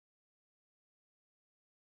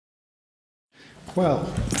Well,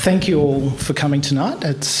 thank you all for coming tonight.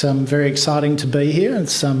 It's very exciting to be here.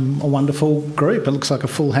 It's a wonderful group. It looks like a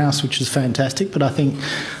full house, which is fantastic, but I think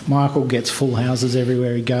Michael gets full houses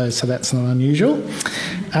everywhere he goes, so that's not unusual.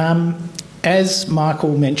 As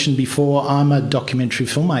Michael mentioned before, I'm a documentary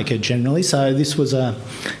filmmaker generally, so this was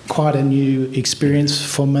quite a new experience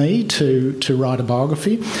for me to write a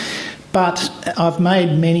biography. But I've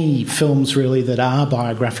made many films really that are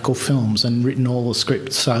biographical films and written all the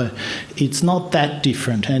scripts, so it's not that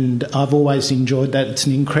different, and I've always enjoyed that. It's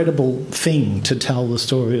an incredible thing to tell the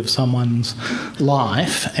story of someone's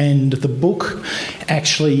life, and the book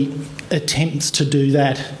actually attempts to do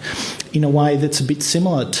that in a way that's a bit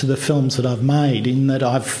similar to the films that I've made, in that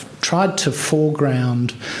I've tried to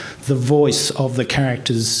foreground the voice of the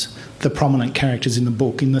characters, the prominent characters in the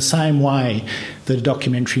book, in the same way that a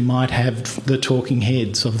documentary might have the talking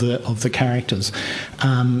heads of the characters.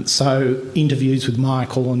 So interviews with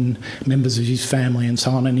Michael and members of his family and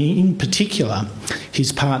so on, and in particular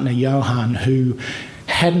his partner Johan, who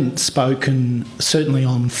hadn't spoken, certainly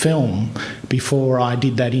on film, before I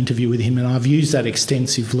did that interview with him, and I've used that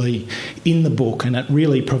extensively in the book, and it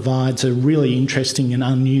really provides a really interesting and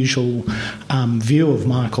unusual view of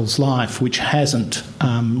Michael's life, which hasn't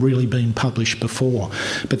really been published before.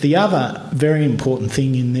 But the other very important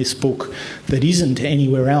thing in this book that isn't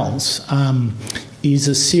anywhere else is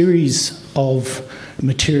a series of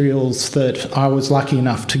materials that I was lucky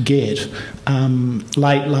enough to get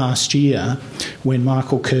late last year when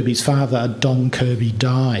Michael Kirby's father, Don Kirby,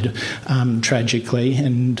 died tragically,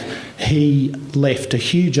 and he left a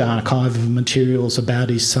huge archive of materials about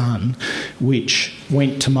his son, which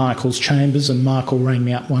went to Michael's chambers, and Michael rang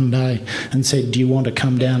me up one day and said, "Do you want to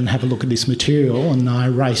come down and have a look at this material?" And I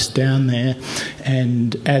raced down there,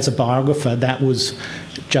 and as a biographer, that was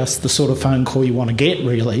just the sort of phone call you want to get,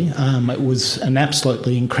 really. It was an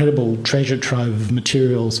absolutely incredible treasure trove of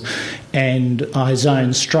materials, and I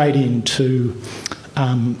zoned straight into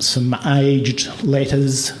some aged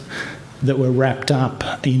letters that were wrapped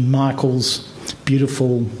up in Michael's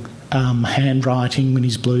beautiful handwriting with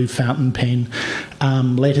his blue fountain pen,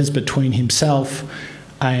 letters between himself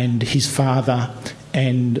and his father,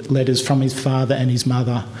 and letters from his father and his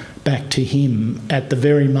mother back to him at the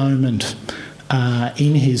very moment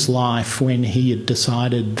in his life when he had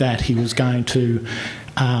decided that he was going to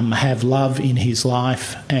have love in his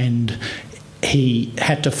life, and he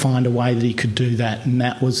had to find a way that he could do that, and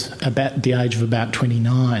that was about the age of about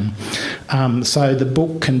 29. So the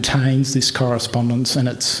book contains this correspondence, and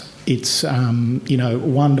it's you know,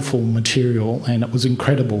 wonderful material, and it was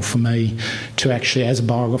incredible for me to actually, as a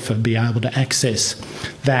biographer, be able to access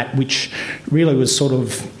that, which really was sort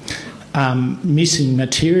of missing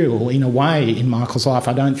material in a way in Michael's life.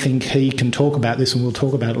 I don't think he can talk about this, and we'll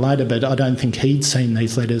talk about it later, but I don't think he'd seen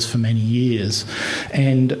these letters for many years.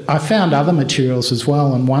 And I found other materials as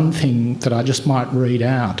well, and one thing that I just might read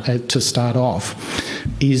out to start off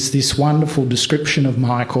is this wonderful description of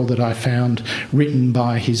Michael that I found written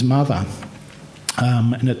by his mother.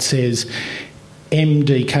 And it says,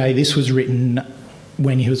 MDK, this was written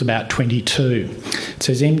when he was about 22. It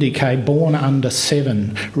says, MDK, born under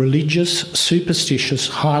 7, religious, superstitious,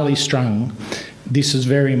 highly strung. This is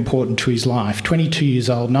very important to his life. 22 years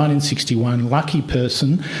old, 1961, lucky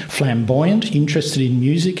person, flamboyant, interested in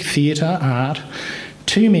music, theatre, art.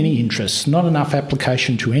 Too many interests, not enough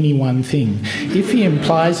application to any one thing. If he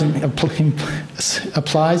applies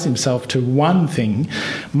himself to one thing,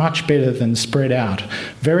 much better than spread out.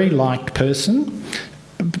 Very liked person,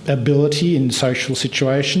 ability in social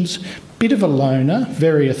situations, bit of a loner,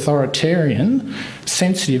 very authoritarian,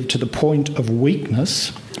 sensitive to the point of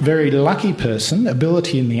weakness, very lucky person,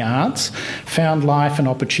 ability in the arts, found life and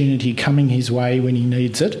opportunity coming his way when he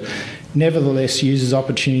needs it, nevertheless uses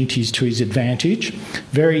opportunities to his advantage,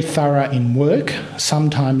 very thorough in work,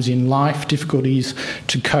 sometimes in life difficulties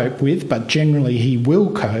to cope with, but generally he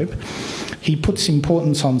will cope. He puts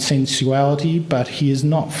importance on sensuality, but he is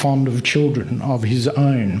not fond of children of his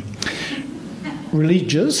own.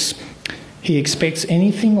 Religious, he expects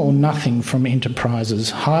anything or nothing from enterprises,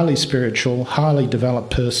 highly spiritual, highly developed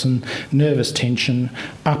person, nervous tension,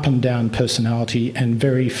 up and down personality, and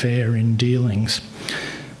very fair in dealings.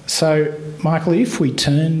 So, Michael, if we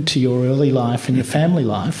turn to your early life and your family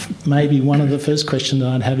life, maybe one of the first questions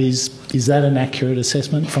I'd have is that an accurate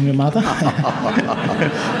assessment from your mother?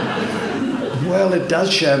 Well, it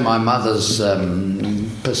does show my mother's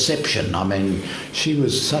perception. I mean, she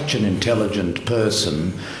was such an intelligent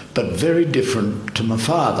person, but very different to my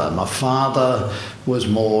father. My father was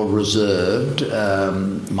more reserved.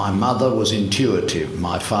 My mother was intuitive.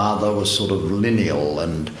 My father was sort of lineal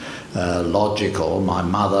and logical. My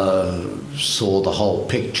mother saw the whole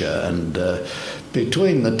picture, and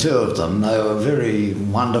between the two of them, they were very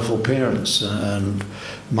wonderful parents. And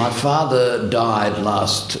my father died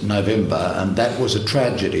last November, and that was a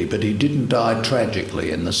tragedy, but he didn't die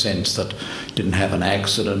tragically in the sense that he didn't have an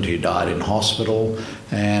accident. He died in hospital,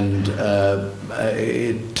 and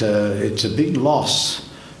it's a big loss.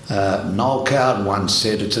 Noel Coward once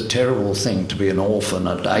said it's a terrible thing to be an orphan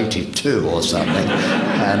at 82 or something.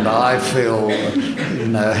 And I feel, you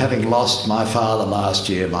know, having lost my father last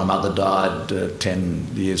year, my mother died 10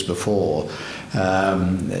 years before,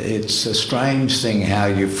 it's a strange thing how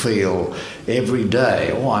you feel every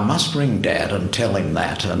day, oh, I must ring Dad and tell him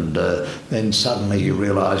that, and then suddenly you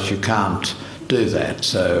realise you can't do that.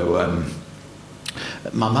 So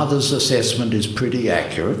my mother's assessment is pretty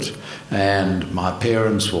accurate, and my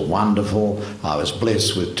parents were wonderful. I was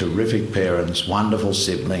blessed with terrific parents, wonderful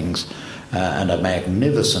siblings, and a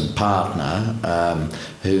magnificent partner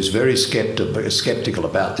who's very sceptical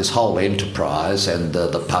about this whole enterprise and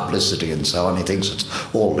the publicity and so on. He thinks it's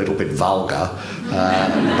all a little bit vulgar.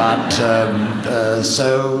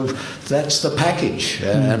 So that's the package.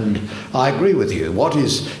 And I agree with you. What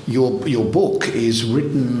is your book is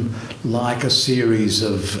written like a series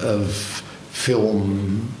of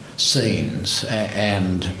film scenes,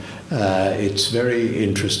 and it's very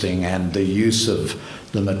interesting, and the use of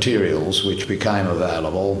the materials which became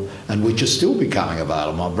available and which are still becoming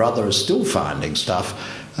available, my brother is still finding stuff,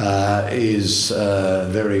 is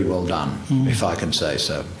very well done, if I can say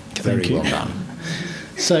so. Very well done.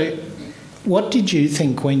 So what did you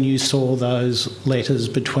think when you saw those letters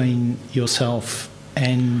between yourself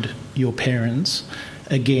and your parents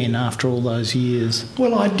again after all those years?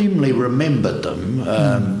 Well, I dimly remembered them,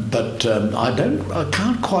 but I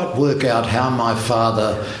can't quite work out how my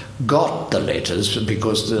father got the letters,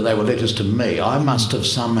 because they were letters to me. I must have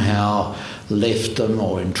somehow left them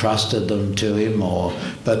or entrusted them to him,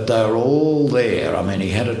 but they were all there. I mean,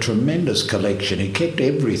 he had a tremendous collection. He kept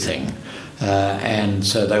everything. And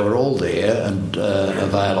so they were all there and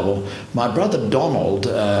available. My brother Donald,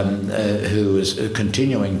 who is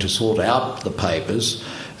continuing to sort out the papers,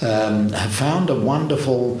 found a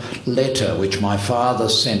wonderful letter which my father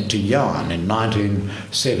sent to Johan in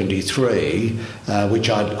 1973, which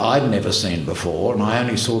I'd never seen before, and I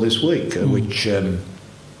only saw this week, which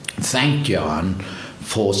thanked Johan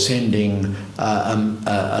for sending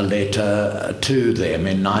a letter to them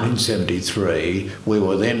in 1973. We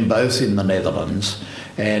were then both in the Netherlands,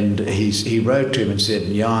 and he wrote to him and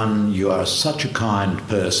said, Jan, you are such a kind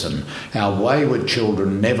person. Our wayward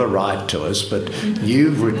children never write to us, but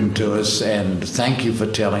you've written to us, and thank you for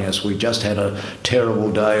telling us. We just had a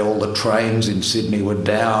terrible day. All the trains in Sydney were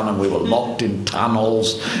down, and we were locked in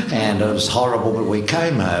tunnels, and it was horrible, but we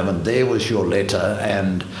came home, and there was your letter,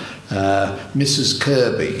 and Mrs.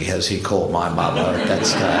 Kirby, as he called my mother at that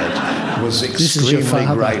stage, was extremely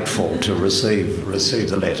grateful to receive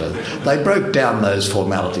the letter. They broke down those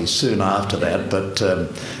formalities soon after that, but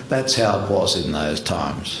that's how it was in those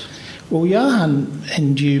times. Well, Johan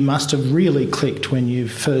and you must have really clicked when you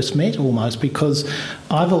first met, almost, because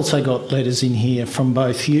I've also got letters in here from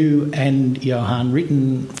both you and Johan,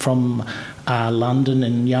 written from London,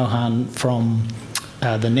 and Johan from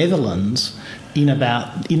the Netherlands, in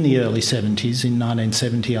the early 70s, in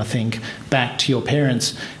 1970, I think, back to your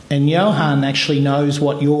parents. And Johan actually knows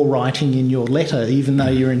what you're writing in your letter, even though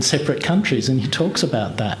you're in separate countries, and he talks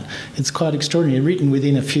about that. It's quite extraordinary, written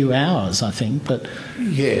within a few hours, I think. But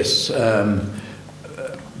yes,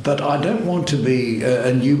 but I don't want to be,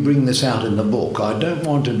 and you bring this out in the book, I don't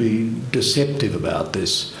want to be deceptive about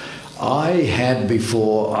this. I had,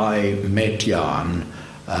 before I met Jan,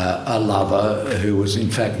 a lover who was in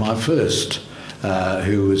fact my first,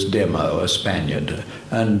 who was Demo, a Spaniard,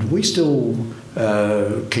 and we still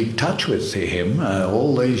keep touch with him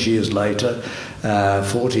all these years later,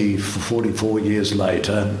 44 years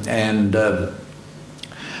later, and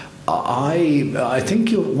I think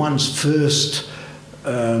one's first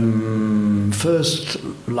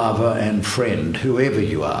lover and friend, whoever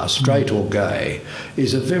you are, straight or gay,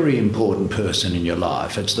 is a very important person in your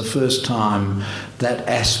life. It's the first time that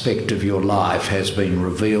aspect of your life has been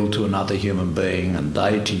revealed to another human being, and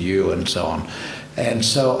they to you, and so on. And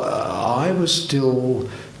so I was still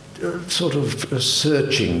sort of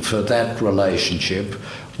searching for that relationship,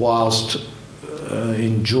 whilst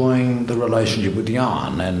enjoying the relationship with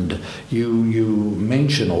Jan, and you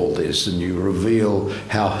mention all this and you reveal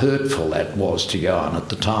how hurtful that was to Jan at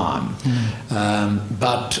the time.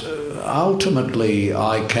 But ultimately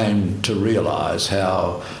I came to realise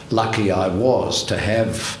how lucky I was to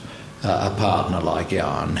have a partner like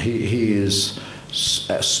Jan. He is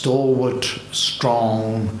stalwart,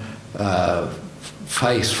 strong,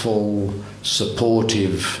 faithful,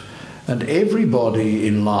 supportive, and everybody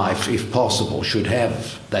in life, if possible, should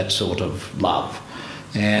have that sort of love.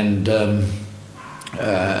 And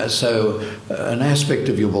so an aspect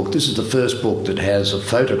of your book, this is the first book that has a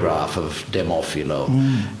photograph of Demofilo,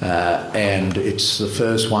 and it's the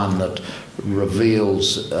first one that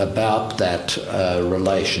reveals about that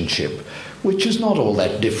relationship, which is not all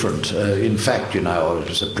that different. In fact, you know, it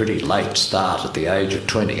was a pretty late start at the age of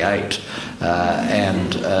 28,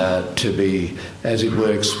 and to be, as it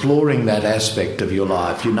were, exploring that aspect of your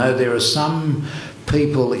life. You know, there are some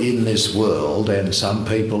people in this world and some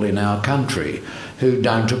people in our country who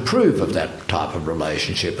don't approve of that type of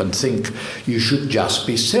relationship and think you should just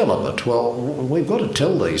be celibate. Well, we've got to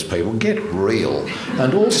tell these people, get real,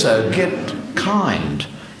 and also get kind.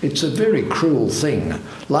 It's a very cruel thing.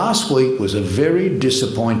 Last week was a very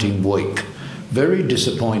disappointing week. Very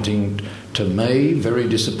disappointing to me, very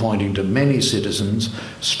disappointing to many citizens,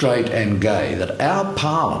 straight and gay, that our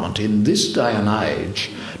Parliament in this day and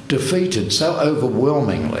age defeated so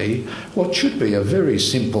overwhelmingly what should be a very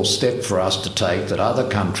simple step for us to take that other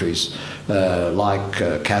countries like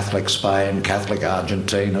Catholic Spain, Catholic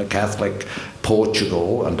Argentina, Catholic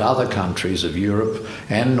Portugal and other countries of Europe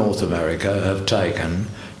and North America have taken.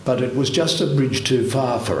 But it was just a bridge too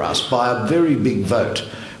far for us by a very big vote.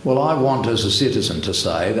 Well, I want as a citizen to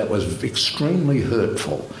say that was extremely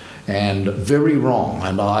hurtful and very wrong,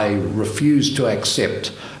 and I refuse to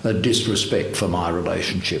accept a disrespect for my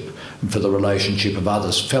relationship and for the relationship of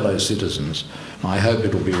others, fellow citizens. I hope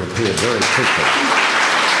it will be repaired very quickly.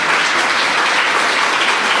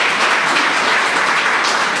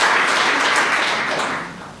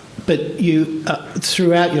 But you,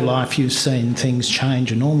 throughout your life, you've seen things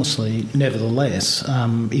change enormously. Nevertheless,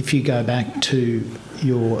 if you go back to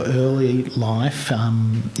your early life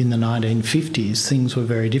in the 1950s, things were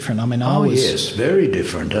very different. I mean, yes, very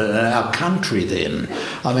different. Our country then.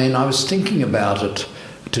 I mean, I was thinking about it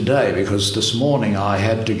today because this morning I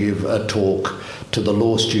had to give a talk to the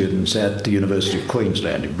law students at the University of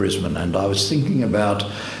Queensland in Brisbane, and I was thinking about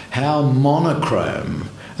how monochrome.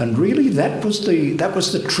 And really, that was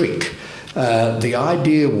the trick. The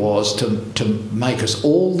idea was to make us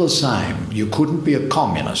all the same. You couldn't be a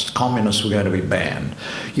communist. Communists were going to be banned.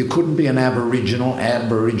 You couldn't be an Aboriginal.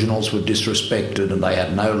 Aboriginals were disrespected and they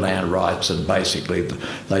had no land rights and basically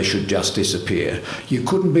they should just disappear. You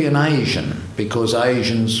couldn't be an Asian because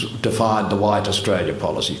Asians defied the White Australia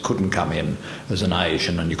policy. You couldn't come in as an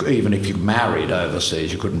Asian, and even if you married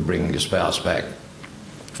overseas, you couldn't bring your spouse back.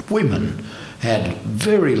 Women had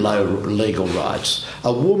very low legal rights.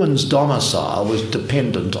 A woman's domicile was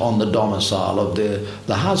dependent on the domicile of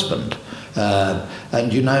the husband.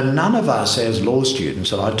 And, you know, none of us as law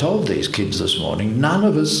students, and I told these kids this morning, none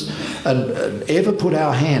of us ever put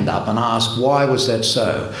our hand up and asked why was that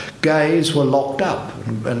so. Gays were locked up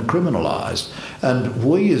and criminalised. And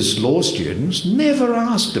we as law students never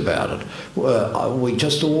asked about it. We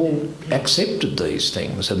just all accepted these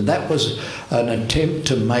things. And that was an attempt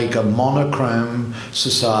to make a monochrome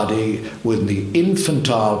society with the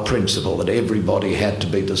infantile principle that everybody had to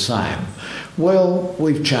be the same. Well,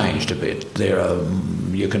 we've changed a bit.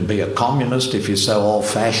 You can be a communist if you're so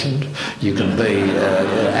old-fashioned. You can be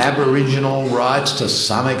Aboriginal rights to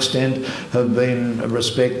some extent have been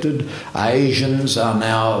respected. Asians are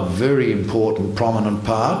now a very important, prominent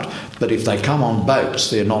part, but if they come on boats,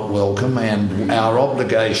 they're not welcome, and our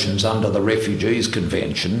obligations under the Refugees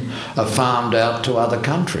Convention are farmed out to other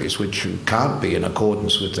countries, which can't be in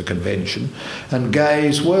accordance with the convention. And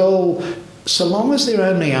gays, well, so long as they're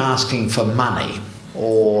only asking for money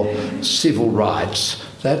or civil rights,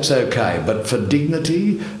 that's okay. But for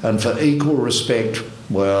dignity and for equal respect,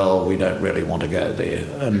 well, we don't really want to go there.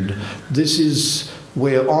 And this is,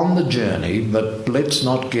 we're on the journey, but let's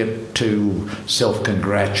not get too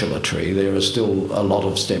self-congratulatory. There are still a lot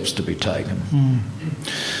of steps to be taken.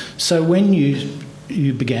 So when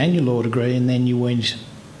you began your law degree and then you went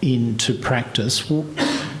into practice,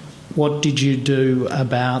 what did you do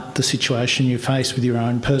about the situation you faced with your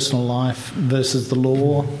own personal life versus the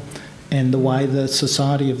law and the way the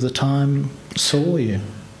society of the time saw you?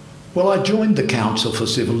 Well, I joined the Council for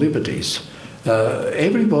Civil Liberties,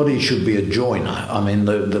 everybody should be a joiner. I mean,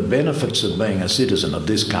 the benefits of being a citizen of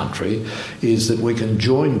this country is that we can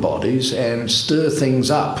join bodies and stir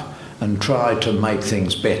things up and try to make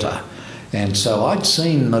things better. And so I'd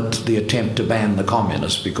seen the attempt to ban the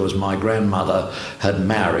communists because my grandmother had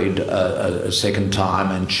married a second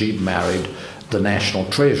time, and she'd married the national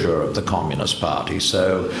treasurer of the Communist Party.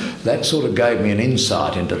 So that sort of gave me an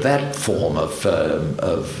insight into that form of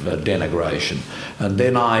denigration. And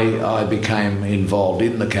then I became involved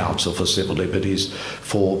in the Council for Civil Liberties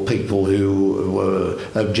for people who were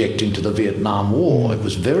objecting to the Vietnam War. It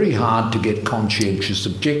was very hard to get conscientious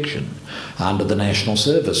objection under the National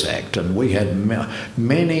Service Act, and we had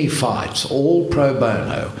many fights, all pro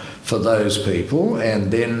bono, for those people.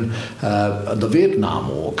 And then the Vietnam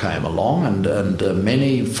War came along, and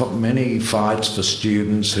many fights for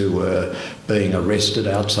students who were being arrested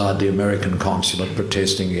outside the American consulate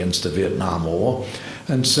protesting against the Vietnam War.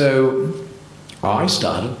 And so I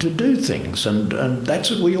started to do things, and that's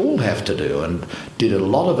what we all have to do, and did a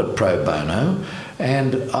lot of it pro bono.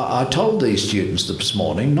 And I told these students this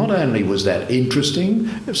morning, not only was that interesting,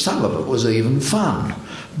 some of it was even fun,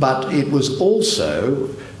 but it was also,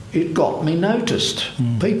 it got me noticed.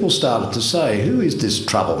 People started to say, who is this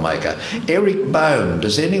troublemaker? Eric Bohm.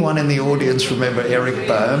 Does anyone in the audience remember Eric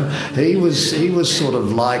Bohm? He was sort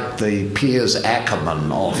of like the Piers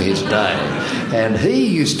Ackerman of his day, and he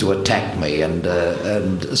used to attack me,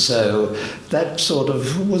 and so that sort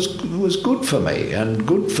of was good for me, and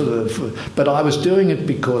good but I was doing it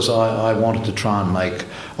because I wanted to try and make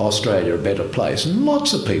Australia a better place, and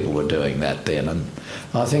lots of people were doing that then, and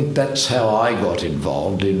I think that's how I got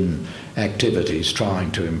involved in activities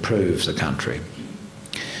trying to improve the country.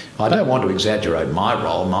 I don't want to exaggerate my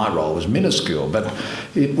role. My role was minuscule, but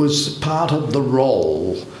it was part of the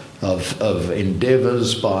role of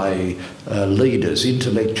endeavours by leaders,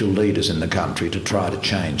 intellectual leaders in the country, to try to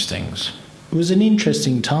change things. It was an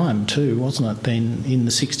interesting time too, wasn't it, then, in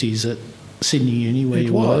the 60s at Sydney Uni where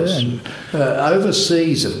you were? And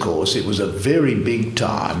overseas, of course, it was a very big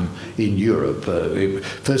time in Europe.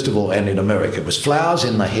 First of all, and in America. It was flowers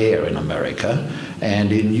in the hair in America,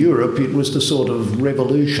 and in Europe it was the sort of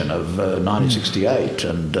revolution of 1968,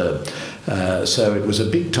 and so it was a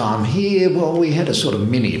big time. Here, well, we had a sort of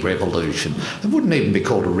mini revolution. It wouldn't even be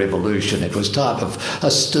called a revolution. It was type of a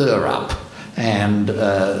stir-up, and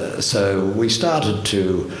so we started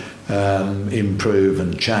to improve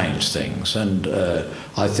and change things, and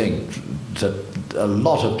I think that a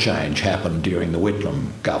lot of change happened during the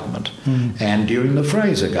Whitlam government and during the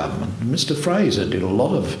Fraser government. Mr. Fraser did a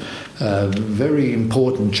lot of very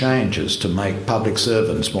important changes to make public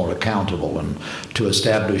servants more accountable and to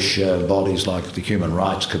establish bodies like the Human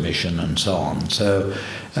Rights Commission and so on. So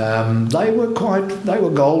they were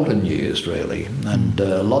golden years, really, and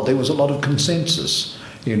there was a lot of consensus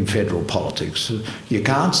in federal politics. You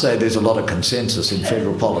can't say there's a lot of consensus in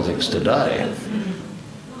federal politics today.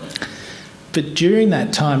 But during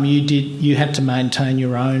that time, you had to maintain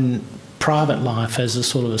your own private life as a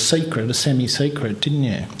sort of a secret, a semi-secret, didn't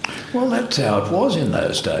you? Well, that's how it was in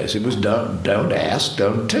those days. It was don't ask,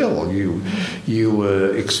 don't tell. You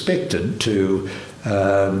were expected to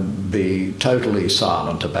be totally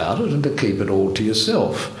silent about it and to keep it all to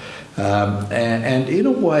yourself. And in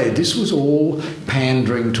a way, this was all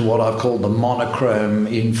pandering to what I've called the monochrome,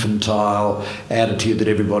 infantile attitude that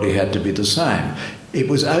everybody had to be the same. It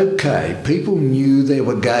was okay. People knew there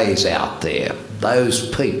were gays out there. Those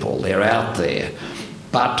people, they're out there.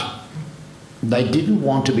 But they didn't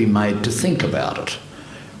want to be made to think about it.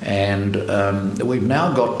 And we've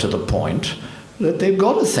now got to the point that they've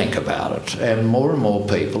got to think about it. And more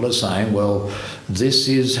people are saying, well, this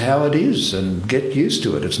is how it is, and get used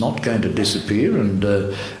to it. It's not going to disappear, and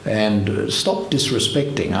stop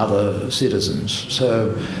disrespecting other citizens.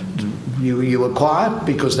 So you were quiet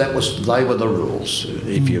because they were the rules.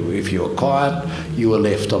 If you were quiet, you were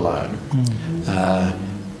left alone.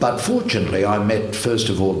 But fortunately, I met, first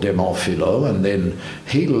of all, Demorphilo, and then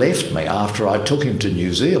he left me after I took him to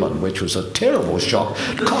New Zealand, which was a terrible shock.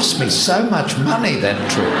 It cost me so much money, that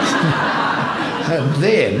trip. And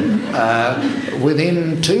then,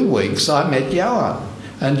 within 2 weeks, I met Johan.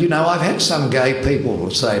 And, you know, I've had some gay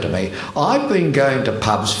people say to me, I've been going to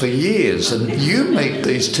pubs for years, and you meet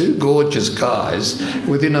these two gorgeous guys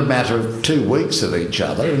within a matter of 2 weeks of each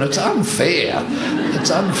other, and it's unfair.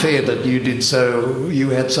 It's unfair that you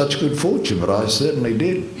had such good fortune, but I certainly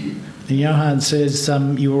did. Johan says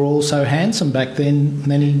you were all so handsome back then,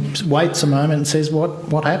 and then he waits a moment and says,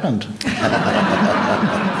 what happened?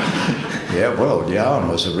 yeah, well, Jan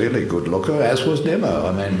was a really good looker, as was Demo.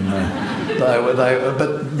 I mean,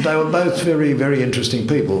 but they were both very, very interesting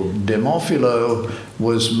people. Demophilo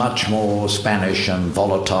was much more Spanish and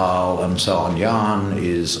volatile and so on. Jan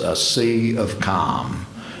is a sea of calm.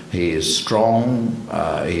 He is strong,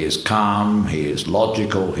 he is calm, he is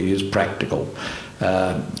logical, he is practical.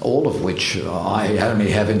 All of which I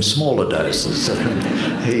only have in smaller doses.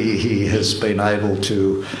 He has been able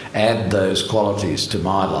to add those qualities to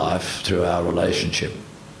my life through our relationship.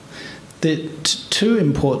 The two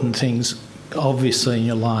important things, obviously, in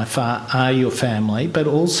your life are your family, but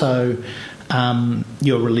also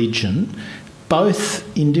your religion. Both,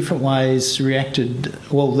 in different ways, reacted...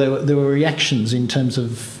 Well, there were reactions in terms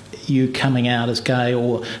of you coming out as gay,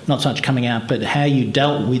 or not so much coming out, but how you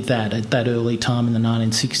dealt with that at that early time in the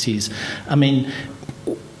 1960s. I mean,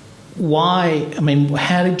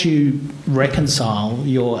 how did you reconcile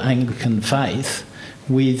your Anglican faith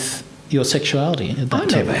with your sexuality at that time? I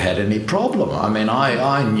never had any problem. I mean,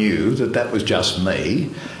 I knew that was just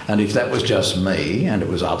me, and if that was just me, and it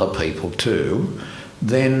was other people too,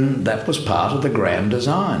 then that was part of the grand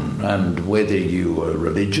design. And whether you were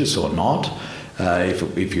religious or not,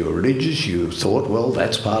 if you were religious, you thought, well,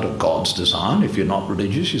 that's part of God's design. If you're not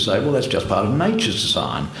religious, you say, well, that's just part of nature's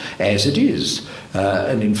design, as it is.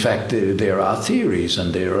 And in fact, there are theories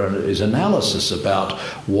and there is analysis about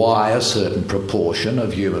why a certain proportion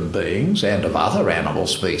of human beings and of other animal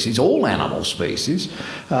species, all animal species,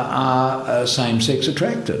 are same-sex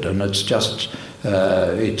attracted. And it's just...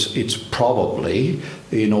 it's probably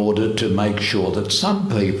in order to make sure that some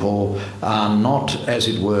people are not, as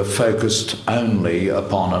it were, focused only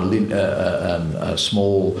upon a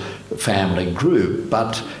small family group,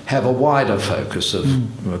 but have a wider focus of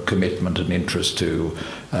commitment and interest to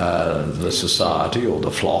the society or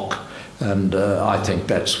the flock. And I think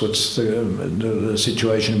that's what's the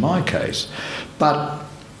situation in my case. But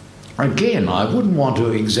again, I wouldn't want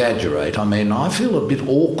to exaggerate. I mean, I feel a bit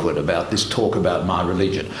awkward about this talk about my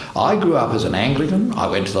religion. I grew up as an Anglican. I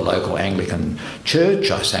went to the local Anglican church.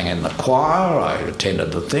 I sang in the choir. I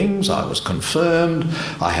attended the things. I was confirmed.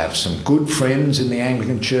 I have some good friends in the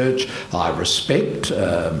Anglican church. I respect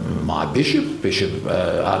my bishop,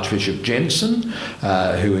 Archbishop Jensen,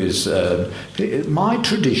 who is... my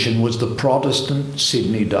tradition was the Protestant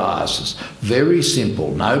Sydney diocese. Very simple.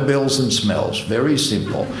 No bells and smells. Very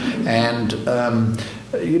simple. And,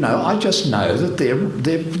 you know, I just know that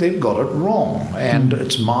they've got it wrong. And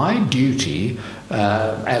it's my duty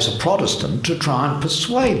as a Protestant to try and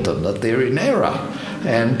persuade them that they're in error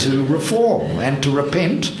and to reform and to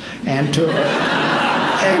repent and to...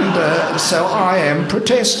 so I am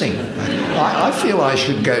protesting. I feel I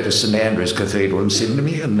should go to St Andrew's Cathedral in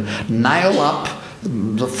Sydney and nail up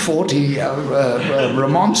the 40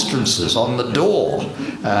 remonstrances on the door.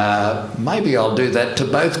 Maybe I'll do that to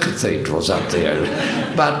both cathedrals up there.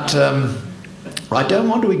 But I don't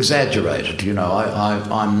want to exaggerate it. You know,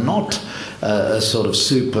 I'm not a sort of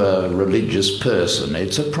super religious person.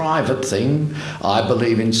 It's a private thing. I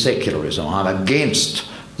believe in secularism. I'm against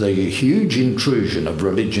the huge intrusion of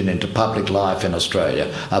religion into public life in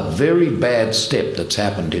Australia, a very bad step that's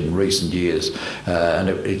happened in recent years, and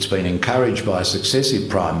it's been encouraged by successive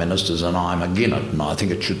prime ministers, and I'm against it, and I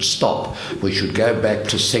think it should stop. We should go back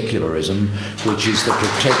to secularism, which is the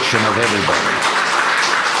protection of everybody.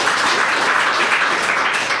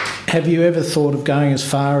 Have you ever thought of going as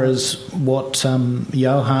far as what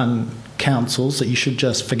Johann counsels, that you should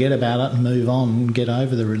just forget about it and move on and get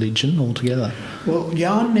over the religion altogether? Well,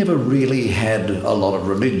 Jan never really had a lot of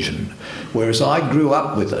religion, whereas I grew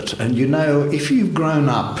up with it. And you know, if you've grown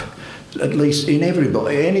up, at least in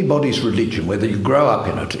anybody's religion, whether you grow up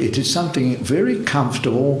in it, it is something very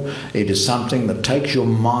comfortable. It is something that takes your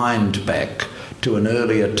mind back to an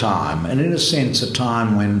earlier time, and in a sense a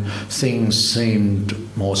time when things seemed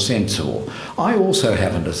more sensible. I also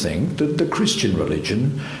happen to think that the Christian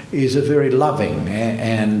religion is a very loving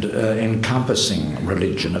and encompassing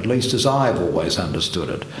religion, at least as I've always understood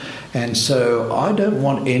it. And so I don't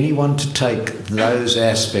want anyone to take those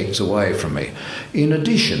aspects away from me. In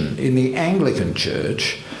addition, in the Anglican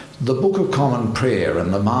Church, the Book of Common Prayer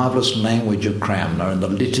and the marvellous language of Cranmer and the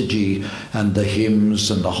liturgy and the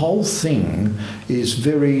hymns and the whole thing is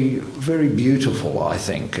very, very beautiful, I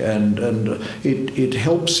think, and it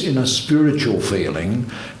helps in a spiritual feeling,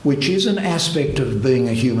 which is an aspect of being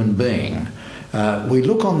a human being. We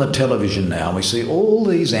look on the television now and we see all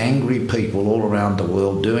these angry people all around the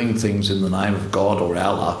world doing things in the name of God or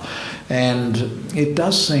Allah, and it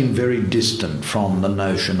does seem very distant from the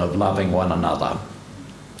notion of loving one another.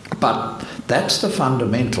 But that's the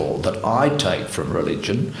fundamental that I take from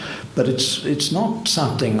religion. But it's not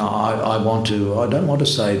something I don't want to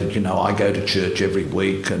say that, you know, I go to church every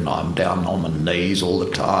week and I'm down on my knees all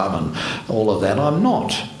the time and all of that. I'm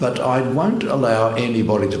not. But I won't allow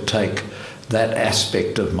anybody to take that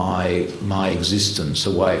aspect of my existence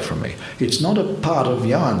away from me. It's not a part of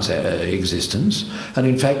Jan's existence, and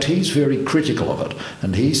in fact he's very critical of it.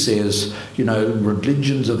 And he says, you know,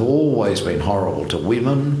 religions have always been horrible to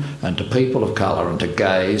women and to people of colour and to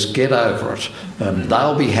gays. Get over it.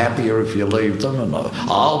 They'll be happier if you leave them, and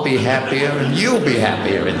I'll be happier and you'll be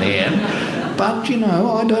happier in the end. But, you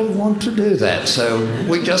know, I don't want to do that. So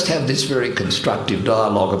we just have this very constructive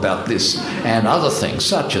dialogue about this and other things,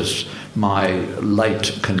 such as my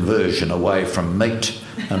late conversion away from meat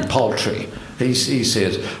and poultry. He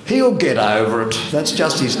says, he'll get over it. That's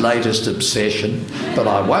just his latest obsession, but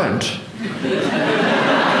I won't.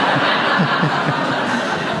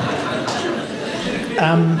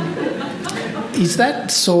 Is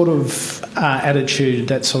that sort of attitude,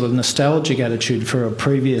 that sort of nostalgic attitude for a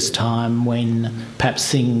previous time when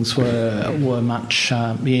perhaps things were much,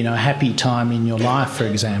 happy time in your life, for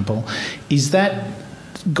example, is that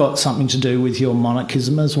got something to do with your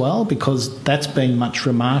monarchism as well? Because that's been much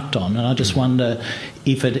remarked on, and I just wonder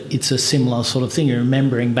if it's a similar sort of thing. You're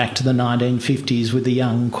remembering back to the 1950s with the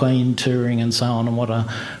young Queen touring and so on, and what a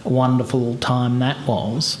wonderful time that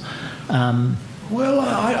was. Well,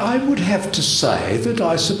 I would have to say that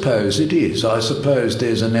I suppose it is. I suppose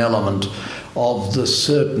there's an element of the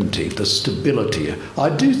certainty, the stability. I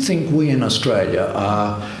do think we in Australia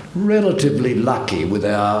are relatively lucky with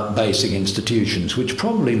our basic institutions, which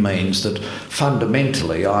probably means that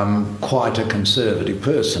fundamentally I'm quite a conservative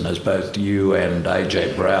person, as both you and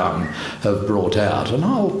A.J. Brown have brought out, and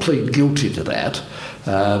I'll plead guilty to that.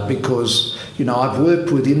 Because, you know, I've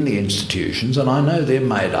worked within the institutions and I know they're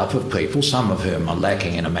made up of people, some of whom are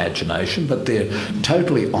lacking in imagination, but they're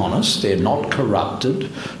totally honest, they're not corrupted,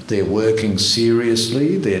 they're working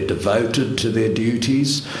seriously, they're devoted to their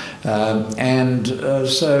duties.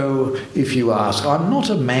 So if you ask, I'm not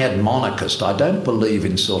a mad monarchist. I don't believe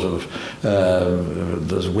in sort of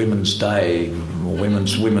the Women's Day,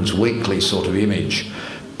 Women's Weekly sort of image.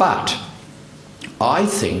 But I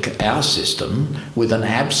think our system, with an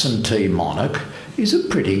absentee monarch, is a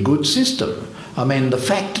pretty good system. I mean, the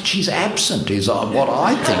fact that she's absent is what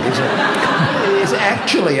I think is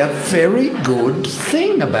actually a very good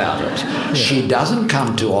thing about it. Yeah. She doesn't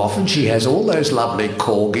come too often. She has all those lovely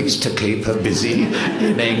corgis to keep her busy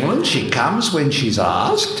in England. She comes when she's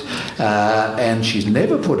asked, and she's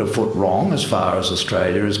never put a foot wrong as far as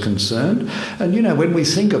Australia is concerned. And, you know, when we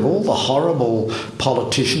think of all the horrible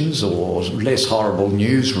politicians or less horrible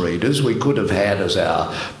newsreaders we could have had as our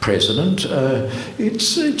president,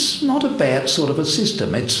 it's not a bad sort of a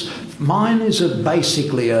system. Mine is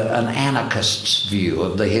basically an anarchist's view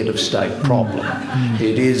of the head of state problem.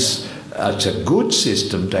 It's a good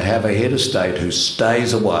system to have a head of state who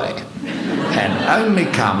stays away and only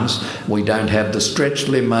comes. We don't have the stretched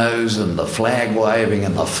limos and the flag waving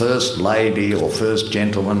and the first lady or first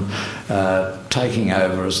gentleman taking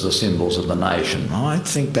over as the symbols of the nation. I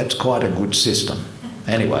think that's quite a good system.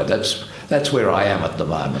 Anyway, that's where I am at the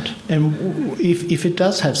moment. And if it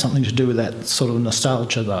does have something to do with that sort of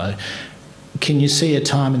nostalgia, though, can you see a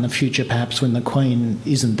time in the future, perhaps, when the Queen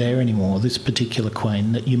isn't there anymore, this particular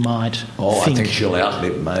Queen, that you might think... I think she'll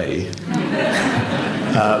outlive me.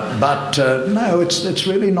 No, it's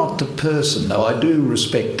really not the person, though. I do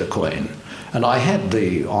respect the Queen. And I had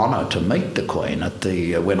the honour to meet the Queen at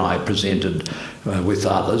when I presented with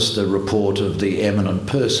others the report of the Eminent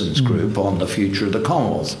Persons Group on the future of the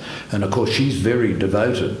Commonwealth. And of course she's very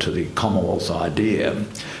devoted to the Commonwealth idea.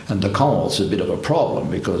 And the Commonwealth's a bit of a problem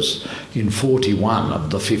because in 41 of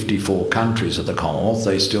the 54 countries of the Commonwealth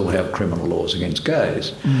they still have criminal laws against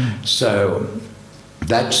gays. So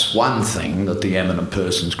that's one thing that the Eminent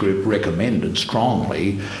Persons Group recommended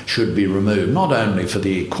strongly should be removed, not only for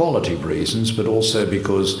the equality reasons, but also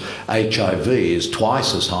because HIV is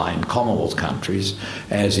twice as high in Commonwealth countries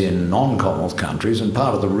as in non-Commonwealth countries, and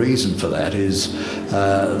part of the reason for that is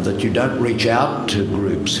that you don't reach out to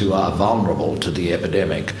groups who are vulnerable to the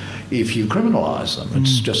epidemic if you criminalise them. It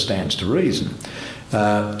just stands to reason.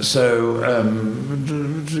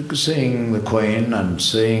 Seeing the Queen and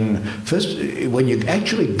seeing... First, when you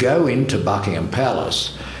actually go into Buckingham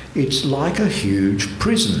Palace, it's like a huge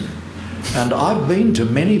prison. And I've been to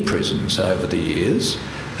many prisons over the years,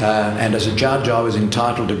 and as a judge I was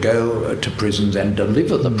entitled to go to prisons and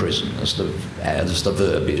deliver the prison, as the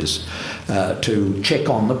verb is, to check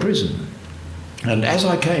on the prison. And as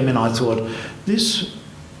I came in I thought, this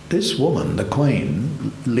this woman, the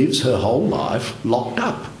Queen, lives her whole life locked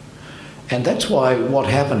up. And that's why what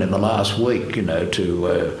happened in the last week,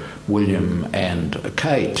 to William and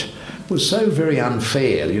Kate was so very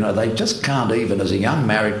unfair. They just can't even, as a young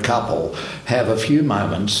married couple, have a few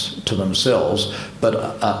moments to themselves, but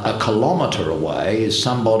a kilometre away is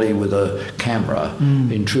somebody with a camera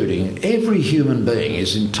intruding. Every human being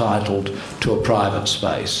is entitled to a private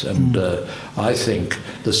space, and I think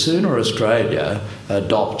the sooner Australia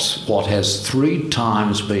adopts what has 3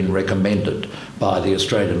 times been recommended by the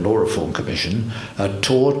Australian Law Reform Commission, a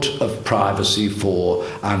tort of privacy for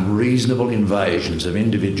unreasonable invasions of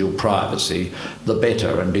individual privacy, the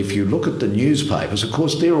better. And if you look at the newspapers, of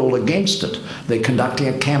course, they're all against it. They're conducting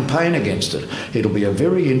a campaign against it. It'll be a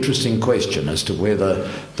very interesting question as to whether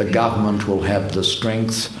the government will have the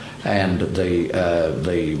strength and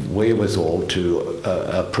the wherewithal to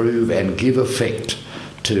approve and give effect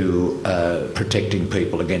to protecting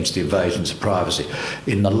people against the invasions of privacy.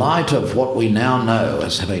 In the light of what we now know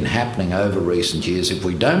has been happening over recent years, if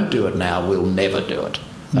we don't do it now, we'll never do it.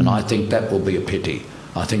 And I think that will be a pity.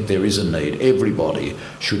 I think there is a need. Everybody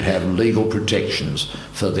should have legal protections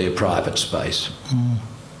for their private space.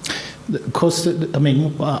 Of course,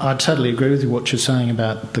 I totally agree with what you're saying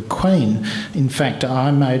about the Queen. In fact,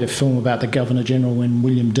 I made a film about the Governor-General when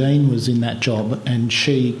William Dean was in that job, and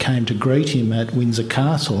she came to greet him at Windsor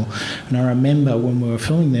Castle. And I remember when we were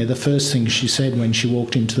filming there, the first thing she said when she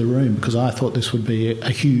walked into the room, because I thought this would be a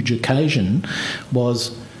huge occasion,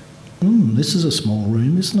 was, this is a small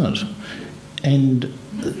room, isn't it? And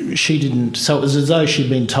she didn't, so it was as though she'd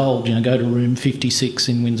been told, go to room 56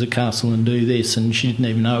 in Windsor Castle and do this, and she didn't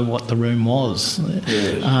even know what the room was.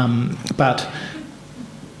 Yes. But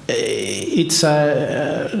it's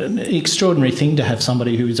an extraordinary thing to have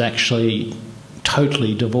somebody who is actually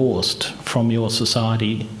totally divorced from your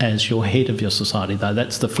society as your head of your society, though.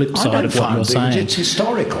 That's the flip side of what you're saying. It's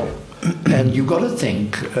historical. And you've got to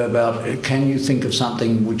think about, can you think of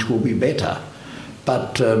something which will be better?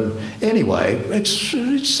 But anyway,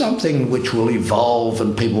 it's something which will evolve,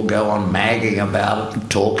 and people go on magging about it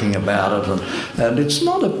and talking about it, and it's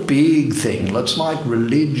not a big thing. It's like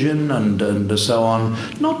religion and so on.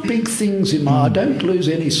 Not big things in my... I don't lose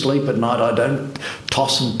any sleep at night. I don't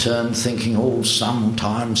toss and turn thinking,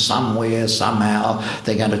 sometime, somewhere, somehow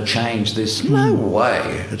they're going to change this. No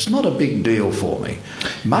way. It's not a big deal for me.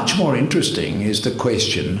 Much more interesting is the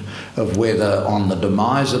question of whether on the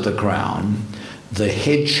demise of the Crown, the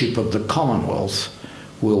headship of the Commonwealth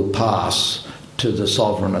will pass to the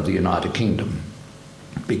Sovereign of the United Kingdom,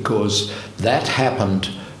 because that happened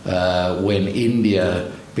when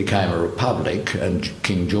India became a republic and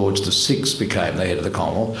King George VI became the head of the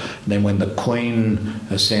Commonwealth. And then when the Queen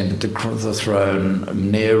ascended the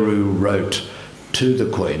throne, Nehru wrote to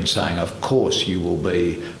the Queen saying, of course you will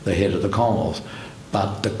be the head of the Commonwealth.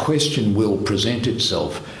 But the question will present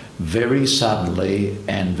itself very suddenly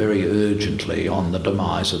and very urgently on the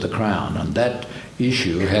demise of the Crown, and that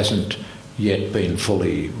issue hasn't yet been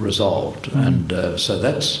fully resolved. And so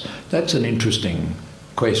that's an interesting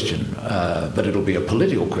question, but it'll be a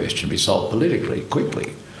political question, be solved politically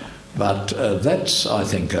quickly. But that's, I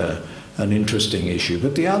think, an interesting issue.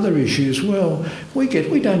 But the other issues,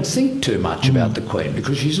 we don't think too much about the Queen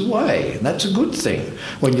because she's away, and that's a good thing.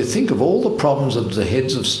 When you think of all the problems that the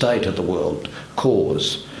heads of state of the world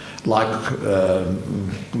cause, like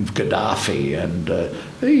Gaddafi and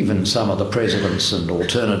even some of the presidents and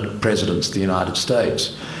alternate presidents of the United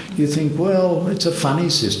States, you think, it's a funny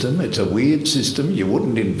system, it's a weird system, you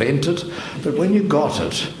wouldn't invent it, but when you got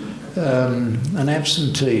it, an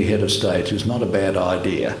absentee head of state is not a bad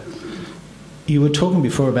idea. You were talking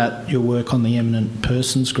before about your work on the Eminent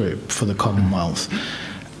Persons Group for the Commonwealth.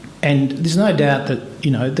 And there's no doubt that,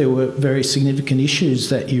 there were very significant issues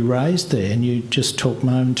that you raised there, and you just talked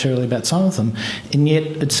momentarily about some of them. And yet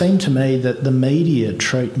it seemed to me that the media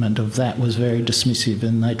treatment of that was very dismissive,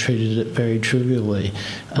 and they treated it very trivially.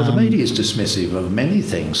 Well, the media is dismissive of many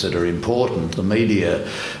things that are important. The media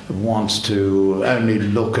wants to only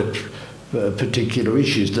look at particular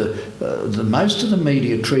issues. The most of the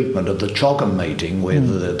media treatment of the Chogham meeting, where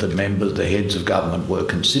the members, the heads of government were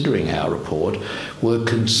considering our report, were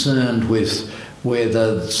concerned with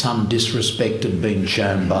whether some disrespect had been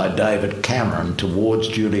shown by David Cameron towards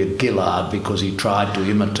Julia Gillard because he tried to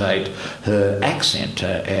imitate her accent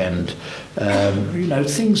and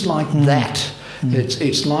things like that.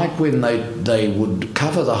 It's like when they would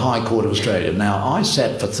cover the High Court of Australia. Now, I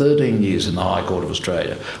sat for 13 years in the High Court of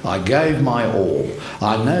Australia. I gave my all.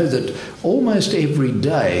 I know that almost every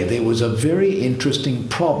day there was a very interesting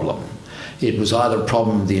problem. it was either a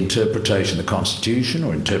problem with the interpretation of the Constitution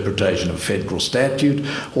or interpretation of federal statute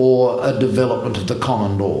or a development of the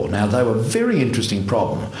common law. Now, they were a very interesting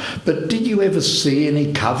problem, but did you ever see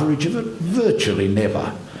any coverage of it? Virtually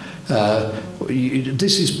never.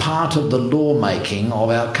 This is part of the lawmaking of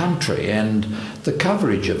our country, and the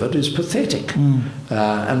coverage of it is pathetic.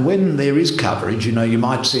 And when there is coverage, you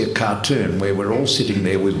might see a cartoon where we're all sitting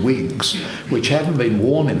there with wigs, which haven't been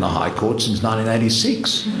worn in the High Court since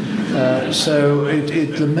 1986. So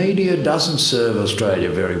the media doesn't serve Australia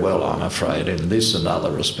very well, I'm afraid, in this and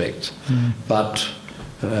other respects. But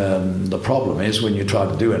the problem is when you try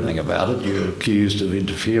to do anything about it, you're accused of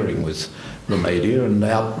interfering with the media, and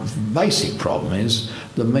our basic problem is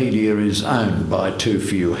the media is owned by too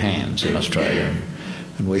few hands in Australia,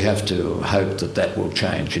 and we have to hope that that will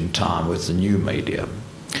change in time with the new media.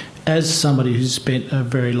 As somebody who's spent a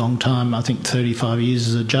very long time, I think 35 years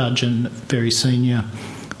as a judge and very senior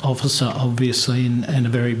officer, obviously, and a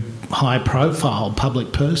very high-profile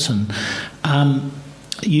public person,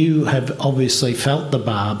 you have obviously felt the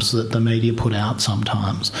barbs that the media put out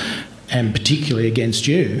sometimes, and particularly against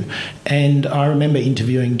you. And I remember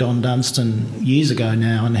interviewing Don Dunstan years ago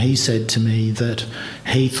now, and he said to me that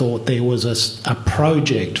he thought there was a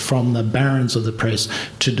project from the barons of the press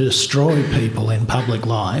to destroy people in public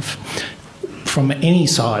life from any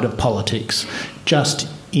side of politics, just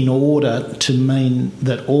in order to mean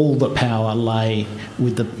that all the power lay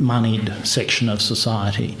with the moneyed section of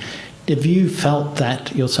society. Have you felt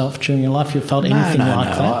that yourself during your life? You felt anything like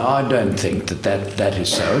that? I don't think that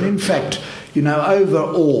is so. And in fact,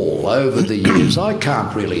 over the years, I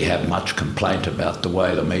can't really have much complaint about the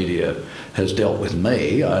way the media has dealt with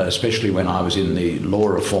me, especially when I was in the Law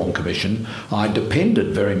Reform Commission. I depended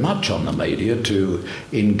very much on the media to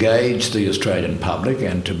engage the Australian public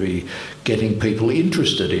and to be getting people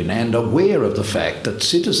interested in and aware of the fact that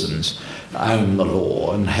citizens own the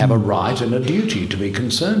law and have a right and a duty to be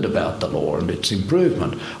concerned about the law and its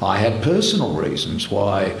improvement. I had personal reasons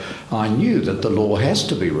why I knew that the law has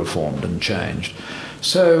to be reformed and changed.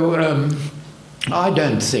 So I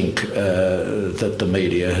don't think that the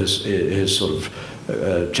media has sort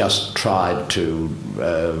of just tried to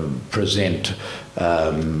present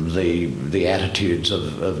the attitudes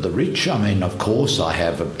of the rich. I mean, of course, I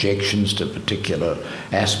have objections to particular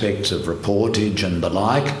aspects of reportage and the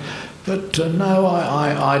like. But no,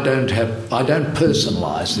 I don't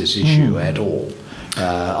personalise this issue at all.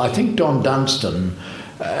 I think Don Dunstan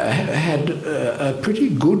had a pretty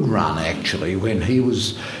good run, actually, when he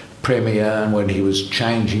was Premier and when he was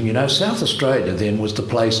changing. South Australia then was the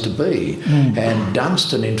place to be. And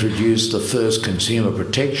Dunstan introduced the first consumer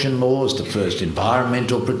protection laws, the first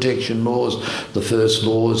environmental protection laws, the first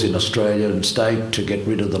laws in Australia and state to get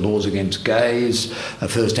rid of the laws against gays,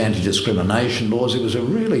 first anti-discrimination laws. It was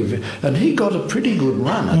and he got a pretty good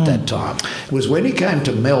run at that time. It was when he came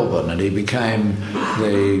to Melbourne and he became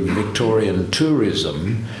the Victorian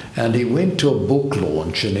Tourism, and he went to a book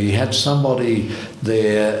launch and he had somebody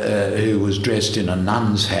there who was dressed in a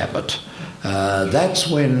nun's habit. That's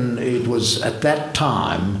when it was, at that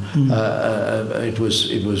time, it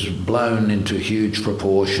was blown into huge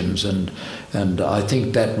proportions, and I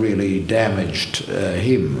think that really damaged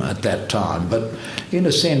him at that time. But in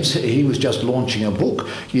a sense, he was just launching a book.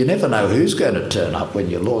 You never know who's going to turn up when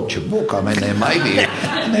you launch a book. I mean, there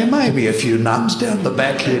may be a few nuns down the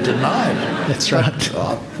back here tonight. That's right.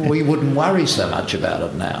 But, we wouldn't worry so much about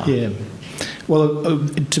it now. Yeah. Well,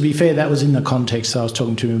 to be fair, that was in the context I was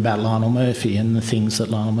talking to him about Lionel Murphy and the things that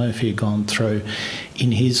Lionel Murphy had gone through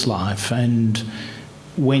in his life. And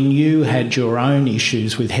when you had your own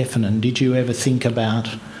issues with Heffernan, did you ever think about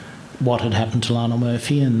what had happened to Lionel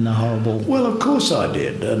Murphy and the horrible... Well, of course I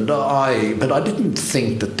did, but I didn't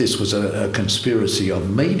think that this was a conspiracy of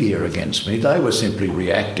media against me. They were simply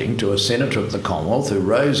reacting to a Senator of the Commonwealth who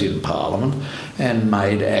rose in Parliament and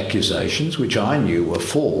made accusations which I knew were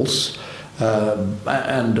false,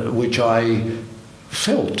 and which I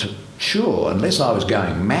felt sure, unless I was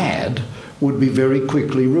going mad, would be very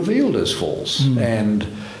quickly revealed as false. And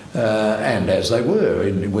as they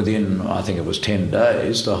were, within, I think it was 10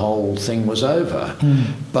 days, the whole thing was over.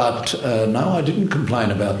 But no, I didn't complain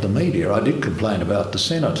about the media. I did complain about the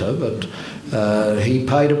Senator, but he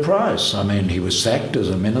paid a price. I mean, he was sacked as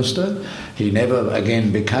a minister. He never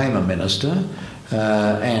again became a minister.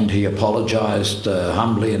 And he apologised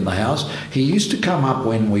humbly in the House. He used to come up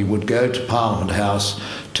when we would go to Parliament House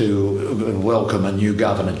to welcome a new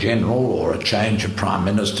Governor-General or a change of Prime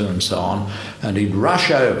Minister and so on, and he'd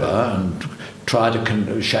rush over and try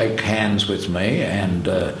to shake hands with me and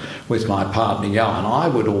with my partner Johan. I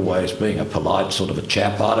would always, being a polite sort of a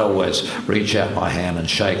chap, I'd always reach out my hand and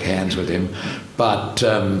shake hands with him. But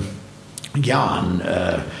Johan,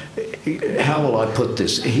 how will I put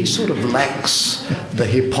this? He sort of lacks the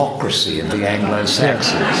hypocrisy of the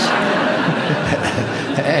Anglo-Saxons.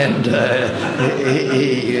 And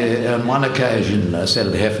he, on one occasion,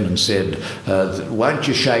 Senator Heffernan said, won't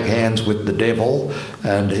you shake hands with the devil?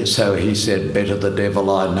 And so he said, better the devil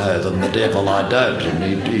I know than the devil I don't.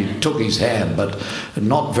 And he took his hand, but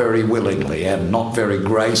not very willingly and not very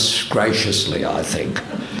graciously, I think.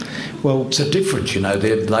 Well, it's a difference, you know.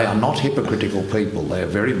 They are not hypocritical people. They are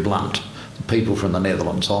very blunt. The people from the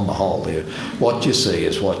Netherlands, on the whole, what you see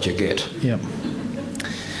is what you get. Yep.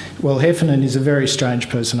 Well, Heffernan is a very strange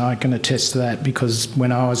person. I can attest to that, because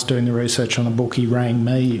when I was doing the research on the book, he rang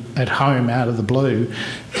me at home out of the blue,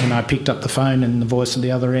 and I picked up the phone and the voice at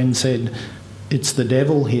the other end said, "It's the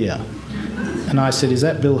devil here." And I said, "Is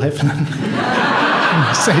that Bill Heffernan?" And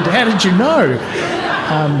I said, "How did you know?"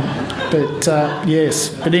 Yes.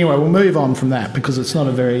 But anyway, we'll move on from that, because it's not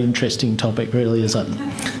a very interesting topic, really, is it?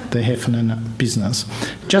 The Heffernan business.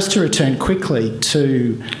 Just to return quickly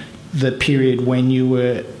to the period when you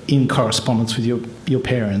were in correspondence with your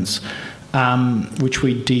parents, which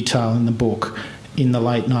we detail in the book, in the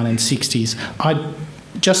late 1960s. I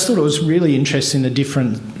just thought it was really interesting, the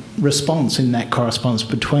different response in that correspondence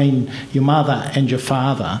between your mother and your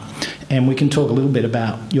father, and we can talk a little bit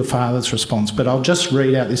about your father's response, but I'll just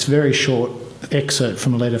read out this very short excerpt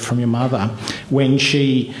from a letter from your mother when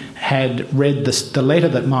she had read the letter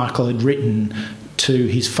that Michael had written to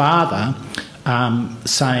his father,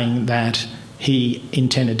 saying that he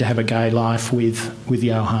intended to have a gay life with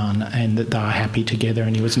Johan, and that they were happy together,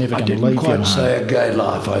 and he was never going to leave Johan. I didn't quite say a gay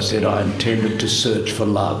life. I said I intended to search for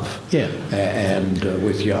love. Yeah. And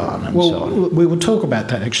with Johan and so on. Well, we will talk about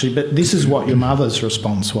that actually, but this is what your mother's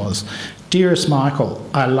response was. "Dearest Michael,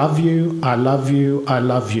 I love you, I love you, I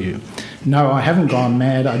love you. No, I haven't gone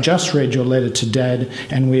mad. I just read your letter to Dad,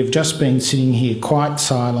 and we've just been sitting here quite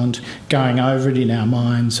silent, going over it in our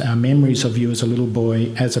minds, our memories of you as a little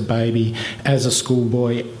boy, as a baby, as a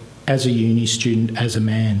schoolboy, as a uni student, as a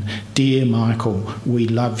man. Dear Michael, we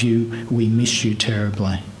love you, we miss you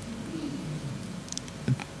terribly."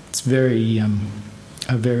 It's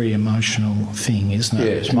a very emotional thing, isn't it?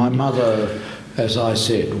 Yes, my mother, as I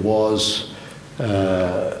said, was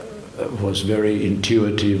very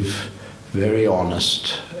intuitive, very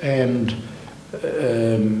honest, and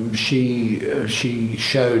she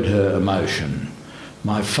showed her emotion.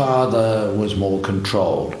 My father was more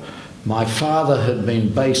controlled. My father had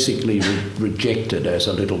been basically rejected as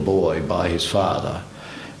a little boy by his father,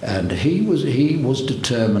 and he was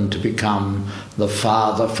determined to become the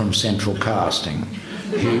father from central casting.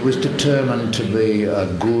 He was determined to be a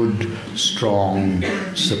good, strong,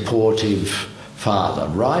 supportive father,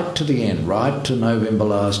 right to the end, right to November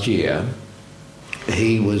last year.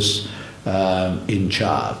 He was in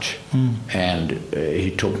charge, and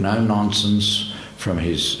he took no nonsense from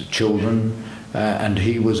his children, and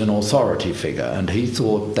he was an authority figure, and he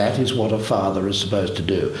thought that is what a father is supposed to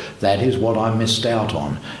do. That is what I missed out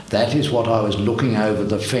on. That is what I was looking over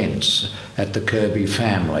the fence at the Kirby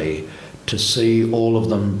family to see all of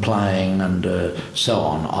them playing and so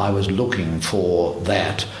on. I was looking for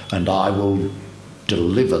that, and I will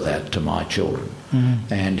deliver that to my children.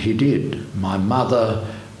 And he did. My mother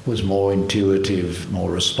was more intuitive,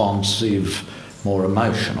 more responsive, more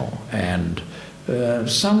emotional, and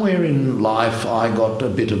somewhere in life I got a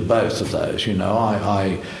bit of both of those. You know,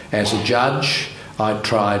 I as a judge, I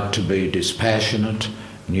tried to be dispassionate,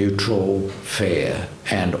 neutral, fair,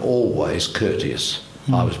 and always courteous.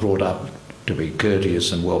 I was brought up to be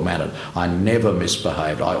courteous and well-mannered. I never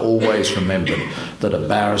misbehaved. I always remembered that a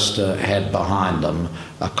barrister had behind them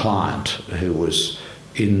a client who was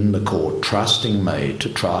in the court trusting me to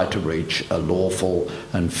try to reach a lawful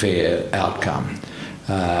and fair outcome.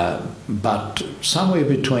 But somewhere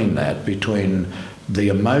between that, between the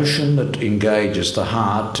emotion that engages the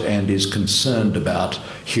heart and is concerned about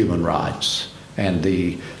human rights and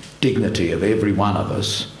the dignity of every one of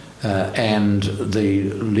us, and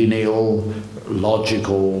the lineal,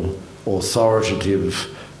 logical, authoritative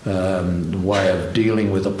way of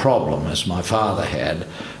dealing with a problem, as my father had,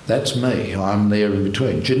 that's me. I'm there in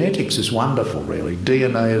between. Genetics is wonderful, really.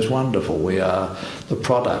 DNA is wonderful. We are the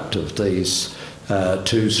product of these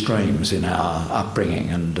two streams in our upbringing,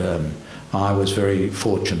 and I was very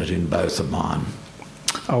fortunate in both of mine.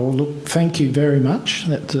 Oh, well, look, thank you very much.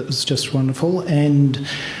 That was just wonderful. And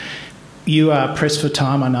You are pressed for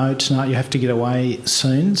time, I know. Tonight you have to get away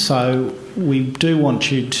soon, so we do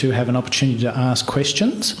want you to have an opportunity to ask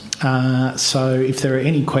questions. So if there are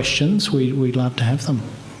any questions, we'd love to have them.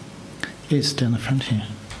 Yes, down the front here.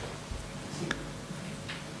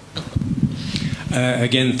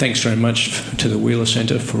 Again, thanks very much to the Wheeler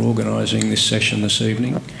Centre for organising this session this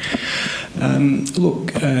evening.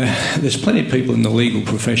 Look, there's plenty of people in the legal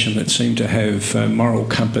profession that seem to have moral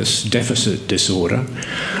compass deficit disorder.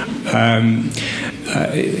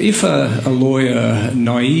 If a lawyer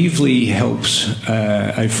naively helps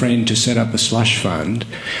a friend to set up a slush fund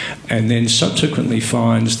and then subsequently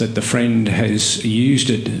finds that the friend has used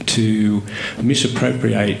it to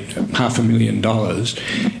misappropriate $500,000,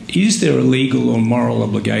 is there a legal or moral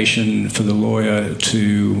obligation for the lawyer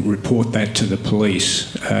to report that to the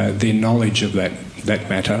police, their knowledge of that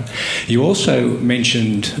matter? You also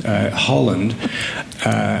mentioned Holland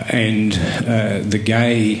and the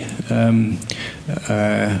gay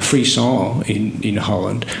frisson in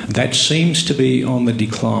Holland. That seems to be on the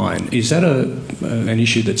decline. Is that an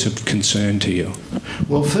issue that's of concern to you?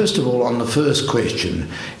 Well, first of all, on the first question,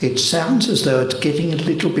 it sounds as though it's getting a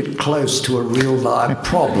little bit close to a real-life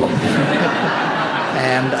problem.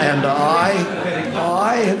 And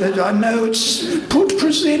I know it's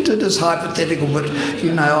presented as hypothetical, but,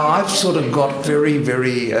 you know, I've sort of got very,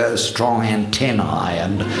 very strong antennae,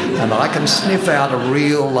 and I can sniff out a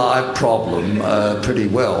real-life problem pretty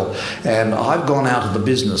well. And I've gone out of the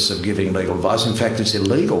business of giving legal advice. In fact, it's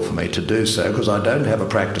illegal for me to do so because I don't have a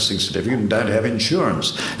practicing certificate and don't have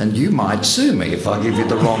insurance. And you might sue me if I give you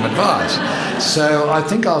the wrong advice. So I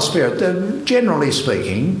think I'll spare it. Generally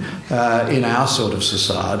speaking, in our sort of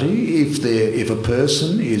society, if a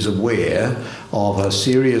person is aware of a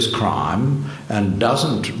serious crime and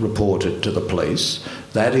doesn't report it to the police,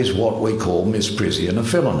 that is what we call misprision, a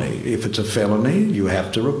felony. If it's a felony, you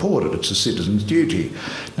have to report it. It's a citizen's duty.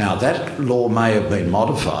 Now, that law may have been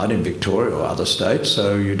modified in Victoria or other states,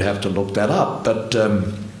 so you'd have to look that up. But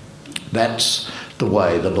that's the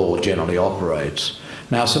way the law generally operates.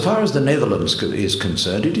 Now, so far as the Netherlands is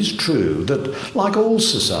concerned, it is true that, like all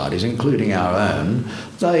societies, including our own,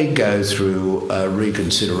 they go through a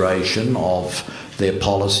reconsideration of their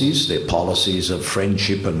policies of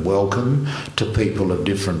friendship and welcome to people of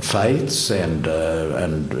different faiths and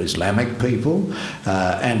Islamic people,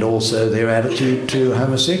 and also their attitude to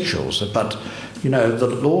homosexuals. But, you know,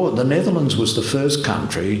 the Netherlands was the first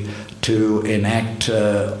country to enact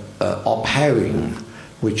ophouing,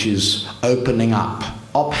 which is opening up.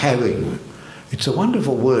 Ophouing. It's a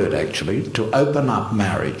wonderful word, actually, to open up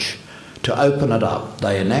marriage, to open it up.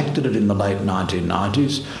 They enacted it in the late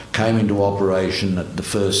 1990s, came into operation at the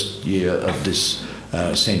first year of this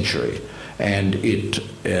century. And it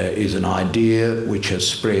is an idea which has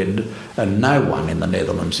spread, and no one in the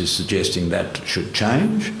Netherlands is suggesting that should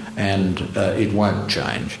change, and it won't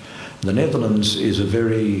change. The Netherlands is a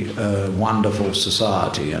very wonderful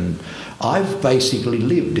society, and I've basically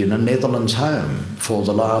lived in a Netherlands home for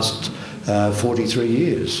the last 43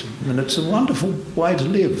 years, and it's a wonderful way to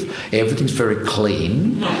live. Everything's very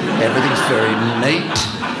clean, everything's very neat,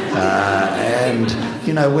 and,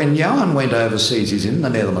 you know, when Johan went overseas, he's in the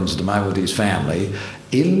Netherlands at the moment with his family,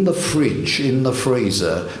 in the fridge, in the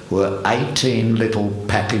freezer, were 18 little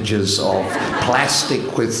packages of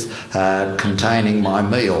plastic with containing my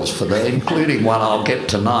meals, including one I'll get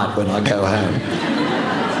tonight when I go home.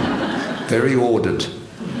 Very ordered.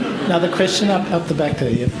 Another question up the back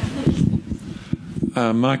there, yeah.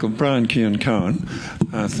 Michael, Brian Keon-Cohen,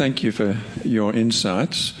 thank you for your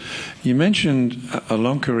insights. You mentioned a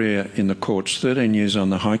long career in the courts, 13 years on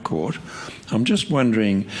the High Court. I'm just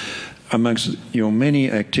wondering, amongst your many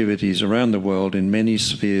activities around the world in many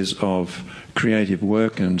spheres of creative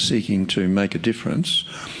work and seeking to make a difference,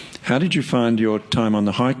 how did you find your time on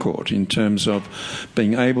the High Court in terms of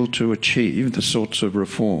being able to achieve the sorts of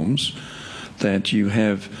reforms that you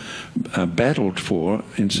have battled for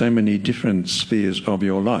in so many different spheres of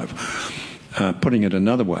your life? Putting it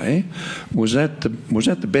another way, was that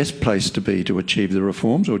the best place to be to achieve the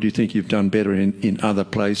reforms, or do you think you've done better in other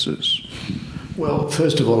places? Well,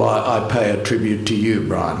 first of all, I pay a tribute to you,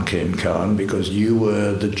 Brian Keon-Cohen, because you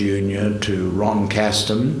were the junior to Ron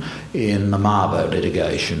Caston in the Mabo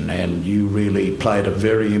litigation, and you really played a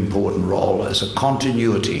very important role as a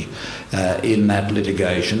continuity in that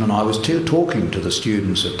litigation. And I was talking to the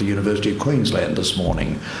students at the University of Queensland this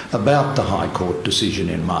morning about the High Court decision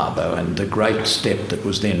in Mabo and the great step that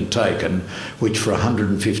was then taken, which for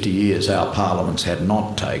 150 years our parliaments had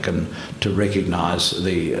not taken, to recognise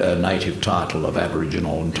the native title people of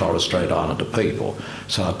Aboriginal and Torres Strait Islander people.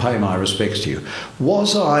 So I pay my respects to you.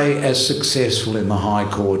 Was I as successful in the High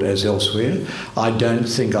Court as elsewhere? I don't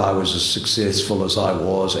think I was as successful as I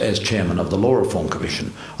was as chairman of the Law Reform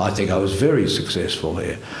Commission. I think I was very successful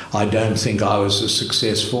there. I don't think I was as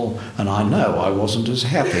successful, and I know I wasn't as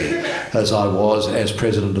happy as I was as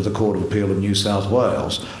president of the Court of Appeal of New South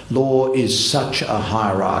Wales. Law is such a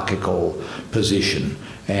hierarchical position,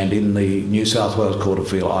 and in the New South Wales Court of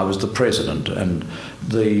Appeal I was the president, and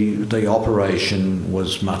the operation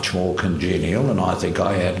was much more congenial, and I think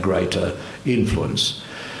I had greater influence.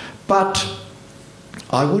 But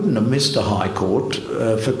I wouldn't have missed a High Court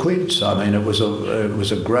for quids. I mean, it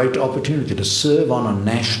was a great opportunity to serve on a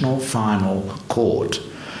national final court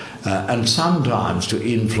and sometimes to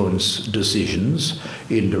influence decisions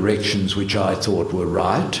in directions which I thought were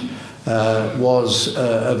right. Was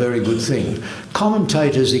a very good thing.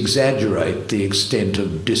 Commentators exaggerate the extent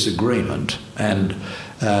of disagreement,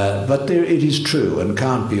 but it is true and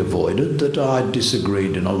can't be avoided that I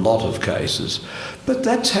disagreed in a lot of cases. But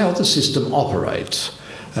that's how the system operates.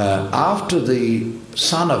 After the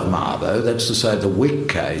son of Mabo, that's to say the Wick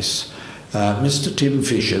case, Mr Tim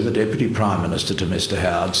Fischer, the Deputy Prime Minister to Mr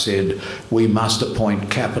Howard, said we must appoint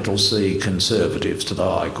capital C Conservatives to the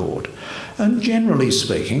High Court. And generally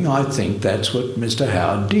speaking, I think that's what Mr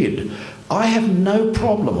Howard did. I have no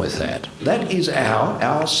problem with that. That is how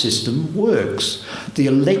our system works. The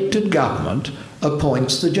elected government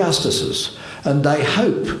appoints the justices, and they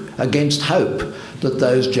hope, against hope, that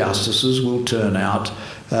those justices will turn out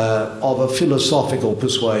of a philosophical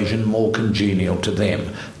persuasion more congenial to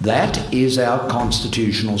them. That is our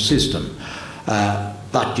constitutional system.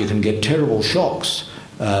 But you can get terrible shocks.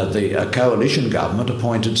 A coalition government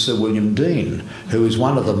appointed Sir William Dean, who is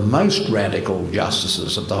one of the most radical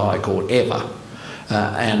justices of the High Court ever.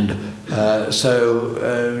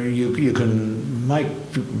 So you can make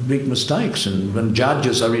big mistakes, and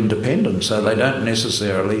judges are independent, so they don't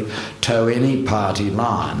necessarily toe any party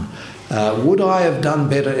line. Would I have done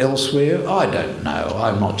better elsewhere? I don't know.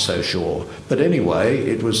 I'm not so sure. But anyway,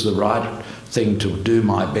 it was the right thing to do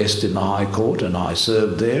my best in the High Court, and I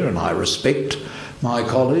served there, and I respect my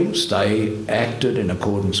colleagues. They acted in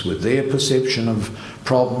accordance with their perception of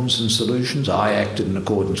problems and solutions. I acted in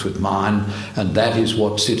accordance with mine, and that is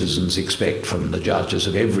what citizens expect from the judges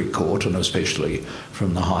of every court, and especially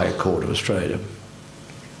from the Higher Court of Australia.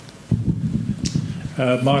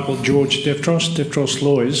 Michael George Deftros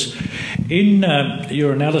Lawyers. In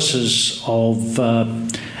your analysis of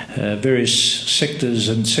various sectors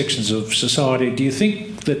and sections of society, do you think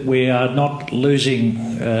that we are not losing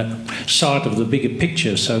sight of the bigger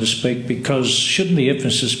picture, so to speak, because shouldn't the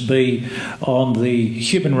emphasis be on the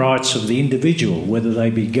human rights of the individual, whether they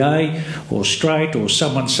be gay or straight or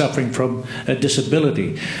someone suffering from a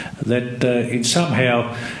disability, that in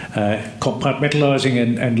somehow compartmentalising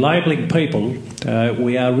and labelling people,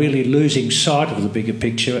 we are really losing sight of the bigger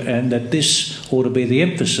picture, and that this ought to be the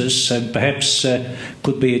emphasis, and perhaps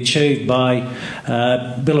could be achieved by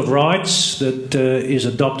Bill of Rights that is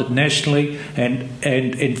adopted nationally and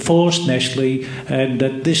enforced nationally, and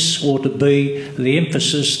that this ought to be the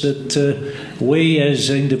emphasis that we as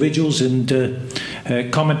individuals and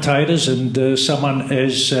commentators and someone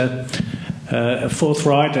as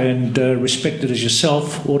forthright and respected as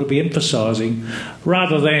yourself ought to be emphasising,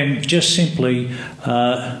 rather than just simply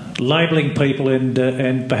labelling people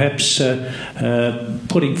and perhaps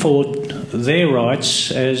putting forward their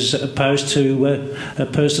rights as opposed to a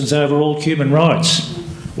person's overall human rights.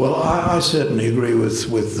 Well, I certainly agree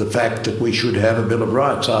with the fact that we should have a Bill of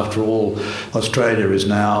Rights. After all, Australia is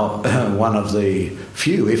now one of the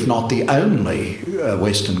few, if not the only,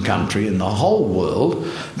 Western country in the whole world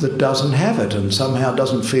that doesn't have it, and somehow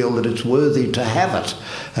doesn't feel that it's worthy to have it,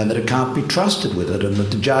 and that it can't be trusted with it, and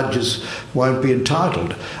that the judges won't be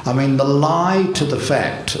entitled. I mean, the lie to the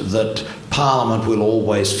fact that Parliament will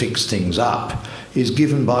always fix things up is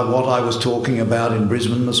given by what I was talking about in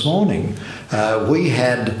Brisbane this morning. We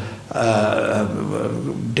had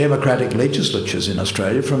democratic legislatures in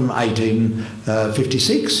Australia from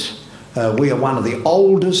 1856. We are one of the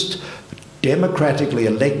oldest democratically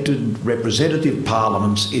elected representative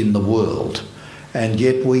parliaments in the world, and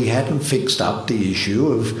yet we hadn't fixed up the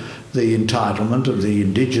issue of the entitlement of the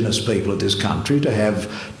Indigenous people of this country to have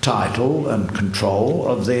title and control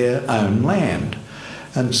of their own land.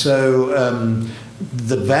 And so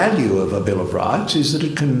the value of a Bill of Rights is that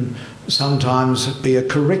it can sometimes be a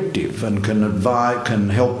corrective and can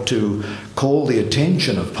help to call the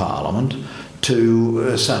attention of Parliament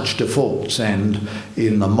to such defaults. And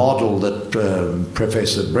in the model that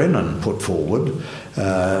Professor Brennan put forward,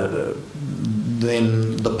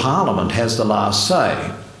 then the Parliament has the last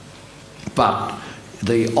say. But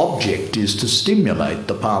the object is to stimulate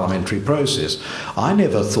the parliamentary process. I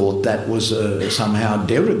never thought that was somehow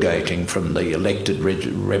derogating from the elected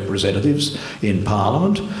representatives in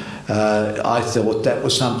Parliament. I thought that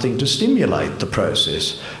was something to stimulate the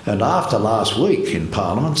process. And after last week in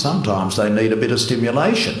Parliament, sometimes they need a bit of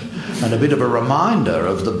stimulation and a bit of a reminder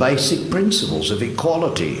of the basic principles of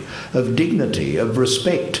equality, of dignity, of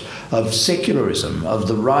respect, of secularism, of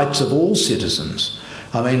the rights of all citizens.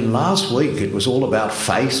 I mean, last week it was all about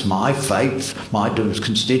faith, my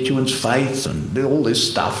constituents' faith and all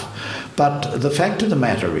this stuff. But the fact of the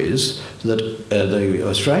matter is that the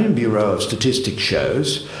Australian Bureau of Statistics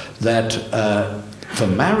shows that for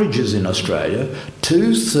marriages in Australia,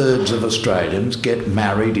 2/3 of Australians get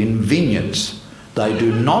married in vineyards. They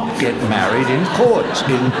do not get married in courts,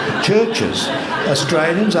 in churches.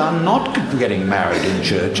 Australians are not getting married in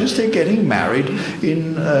churches, they're getting married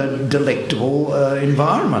in delectable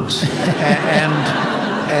environments.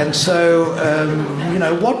 And so, you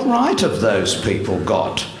know, what right have those people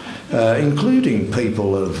got? Including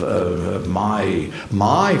people of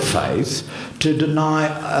my faith, to deny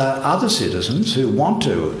other citizens who want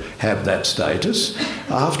to have that status.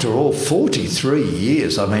 After all, 43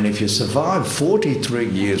 years, I mean, if you survive 43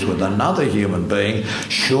 years with another human being,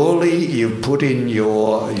 surely you've put in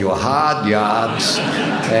your hard yards,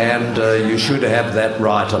 and you should have that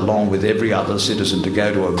right along with every other citizen to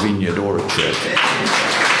go to a vineyard or a church.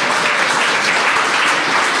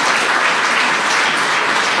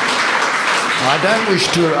 I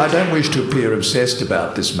don't wish to appear obsessed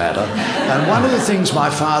about this matter. And one of the things my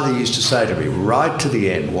father used to say to me right to the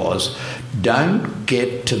end was, don't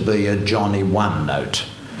get to be a Johnny One Note.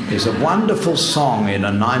 There's a wonderful song in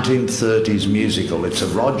a 1930s musical. It's a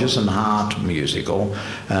Rodgers and Hart musical,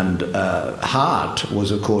 and Hart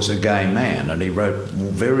was, of course, a gay man, and he wrote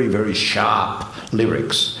very, very sharp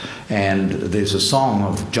lyrics. And there's a song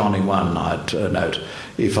of Johnny One Note.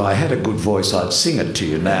 If I had a good voice, I'd sing it to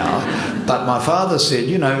you now. But my father said,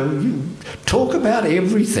 you know, you talk about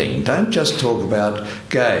everything. Don't just talk about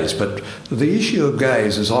gays. But the issue of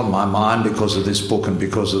gays is on my mind because of this book and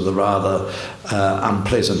because of the rather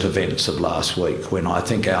unpleasant events of last week, when I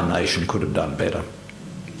think our nation could have done better.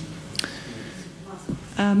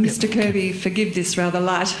 Mr. Kirby, forgive this rather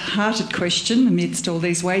light-hearted question amidst all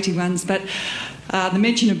these weighty ones, but the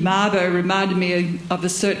mention of Mabo reminded me of a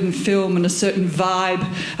certain film and a certain vibe,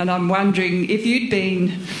 and I'm wondering if you'd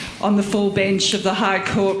been on the full bench of the High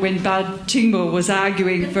Court when Bud Tingwell was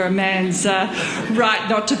arguing for a man's right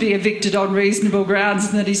not to be evicted on reasonable grounds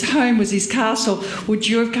and that his home was his castle, would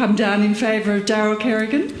you have come down in favour of Daryl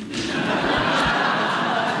Kerrigan?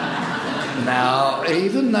 Now,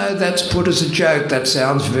 even though that's put as a joke, that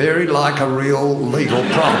sounds very like a real legal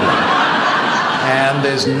problem. And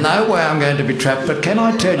there's no way I'm going to be trapped. But can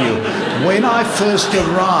I tell you, when I first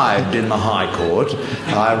arrived in the High Court,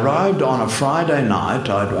 I arrived on a Friday night.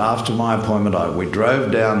 After my appointment, we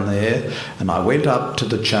drove down there and I went up to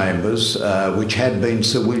the chambers, which had been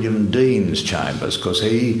Sir William Dean's chambers, because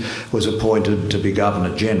he was appointed to be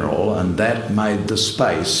Governor-General, and that made the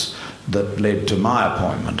space that led to my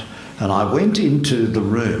appointment. And I went into the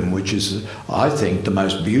room, which is, I think, the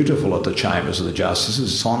most beautiful of the chambers of the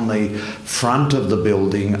Justices. It's on the front of the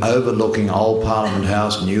building, overlooking Old Parliament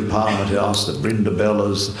House, New Parliament House, the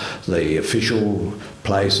Brindabellas, the official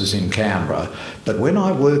places in Canberra. But when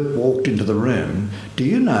I walked into the room, do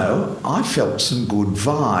you know, I felt some good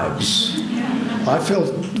vibes. I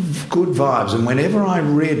felt good vibes. And whenever I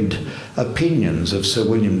read opinions of Sir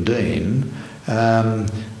William Dean,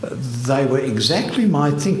 they were exactly my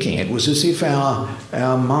thinking. It was as if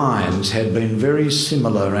our minds had been very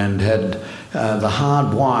similar and had the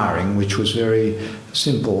hard wiring, which was very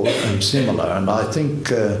simple and similar. And I think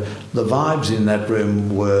the vibes in that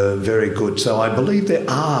room were very good. So I believe there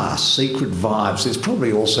are secret vibes. There's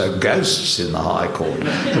probably also ghosts in the High Court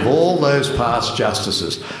of all those past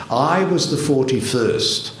justices. I was the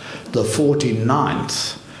 41st. The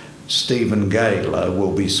 49th, Stephen Gageler,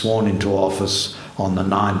 will be sworn into office on the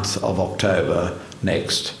 9th of October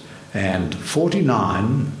next. And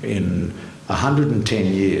 49 in 110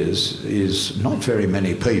 years is not very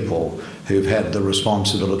many people who've had the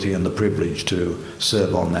responsibility and the privilege to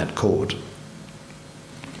serve on that court.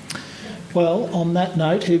 Well, on that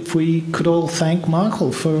note, if we could all thank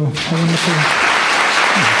Michael for a wonderful